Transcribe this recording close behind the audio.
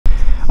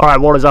Alright,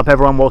 what is up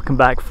everyone? Welcome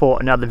back for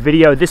another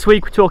video. This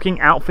week we're talking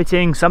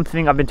outfitting.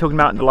 Something I've been talking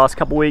about in the last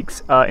couple of weeks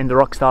in the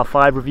Rockstar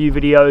 5 review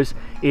videos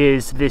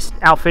is this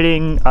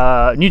outfitting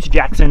new to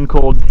Jackson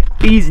called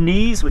Bees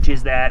Knees, which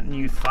is their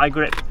new thigh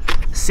grip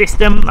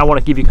system. I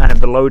want to give you kind of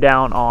the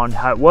lowdown on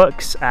how it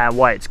works,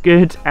 why it's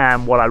good,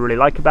 and what I really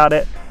like about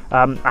it.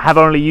 I have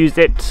only used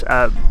it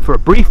for a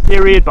brief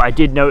period, but I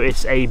did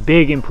notice a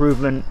big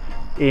improvement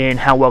in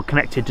how well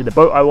connected to the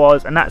boat I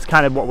was, and that's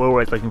kind of what we're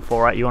always looking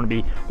for, right? You want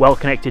to be well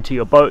connected to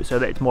your boat so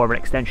that it's more of an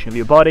extension of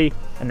your body,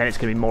 and then it's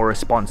going to be more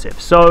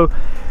responsive. So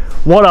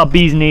what are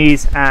Bees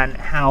Knees and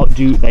how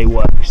do they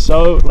work?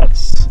 So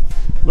let's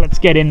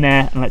get in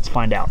there and let's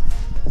find out.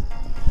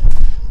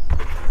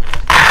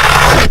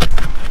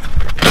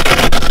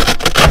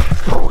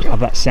 Oh, I love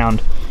that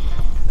sound.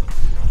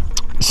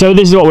 So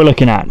this is what we're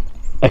looking at: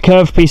 a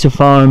curved piece of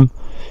foam,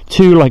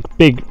 two like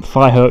big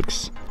thigh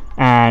hooks,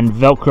 and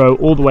Velcro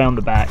all the way on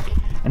the back,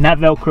 and that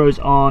Velcro's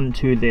on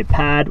to the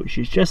pad, which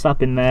is just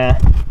up in there.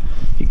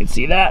 You can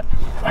see that.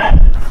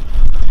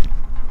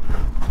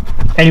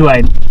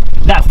 Anyway,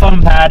 that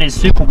foam pad is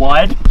super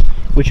wide,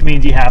 which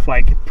means you have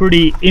like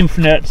pretty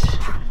infinite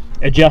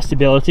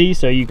adjustability,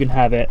 so you can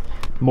have it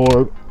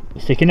more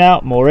thicken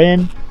out, more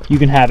in. You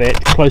can have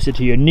it closer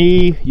to your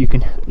knee. You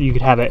could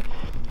have it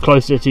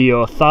closer to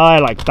your thigh,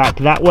 like back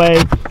that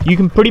way. You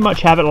can pretty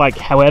much have it like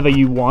however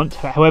you want,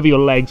 however your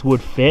legs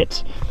would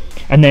fit.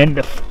 And then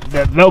the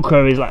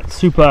Velcro is like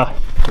super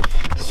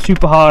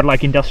hard,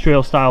 like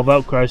industrial style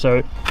Velcro,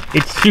 so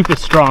it's super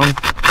strong,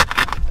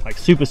 like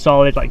super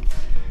solid. Like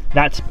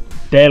that's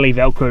barely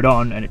Velcroed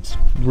on, and it's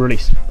really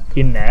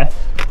in there.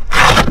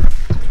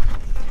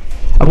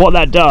 And what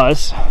that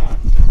does,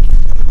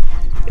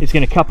 it's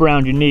going to cup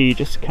around your knee,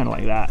 just kind of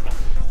like that.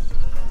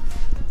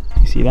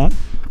 You see that?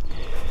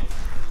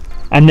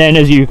 And then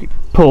as you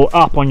pull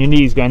up on your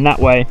knees going that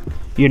way,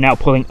 you're now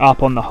pulling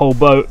up on the whole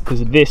boat,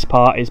 because this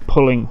part is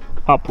pulling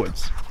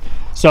upwards.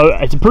 So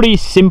it's a pretty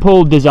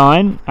simple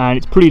design, and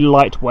it's pretty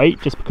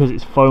lightweight just because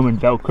it's foam and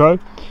Velcro.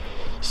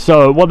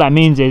 So what that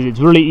means is it's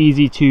really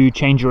easy to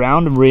change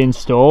around and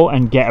reinstall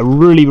and get a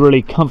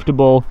really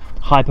comfortable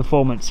high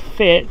performance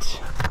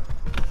fit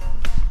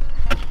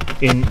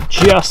in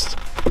just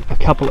a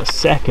couple of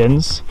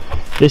seconds.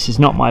 This is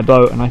not my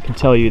boat, and I can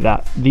tell you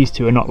that these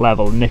two are not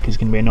level. Nick is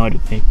going to be annoyed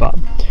with me, but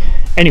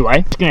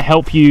anyway, it's going to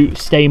help you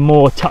stay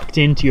more tucked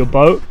into your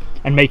boat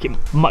and make it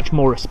much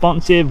more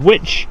responsive,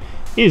 which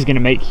is going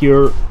to make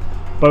your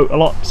boat a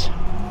lot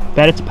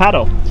better to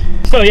paddle.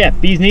 So yeah,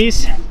 Bees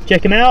Knees,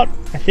 check them out.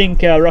 I think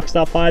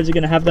Rockstar 5s are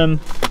going to have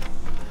them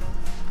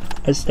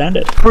as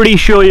standard. Pretty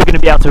sure you're going to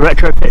be able to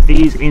retrofit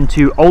these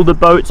into older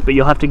boats, but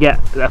you'll have to get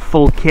a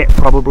full kit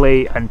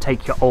probably and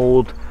take your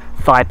old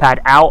thigh pad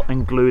out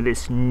and glue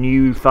this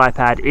new thigh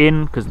pad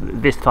in, because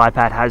this thigh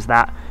pad has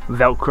that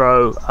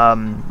Velcro,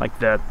 like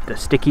the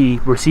sticky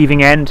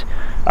receiving end,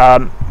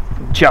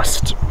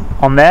 just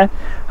on there.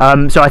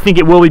 So I think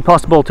it will be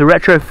possible to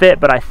retrofit,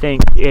 but I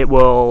think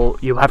you'll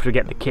have to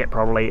get the kit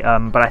probably,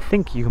 but I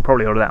think you can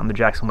probably order that on the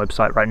Jackson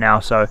website right now,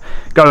 so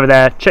go over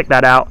there, check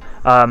that out.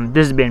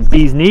 This has been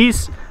Bees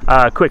Knees,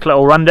 quick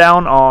little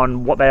rundown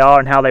on what they are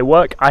and how they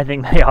work. I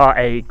think they are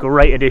a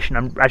great addition.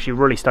 I'm actually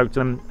really stoked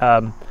on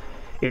them.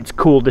 It's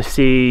cool to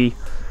see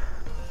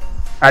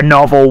a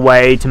novel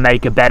way to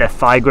make a better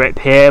thigh grip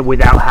here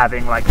without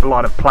having like a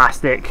lot of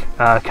plastic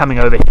coming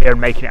over here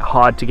and making it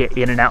hard to get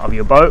in and out of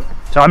your boat.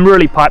 So I'm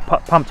really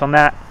pumped on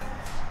that.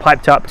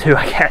 Piped up to,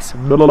 I guess.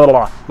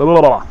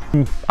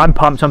 I'm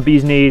pumped on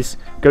Bees Knees.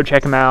 Go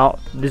check them out.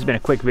 This has been a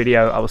quick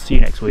video. I will see you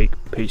next week.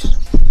 Peace.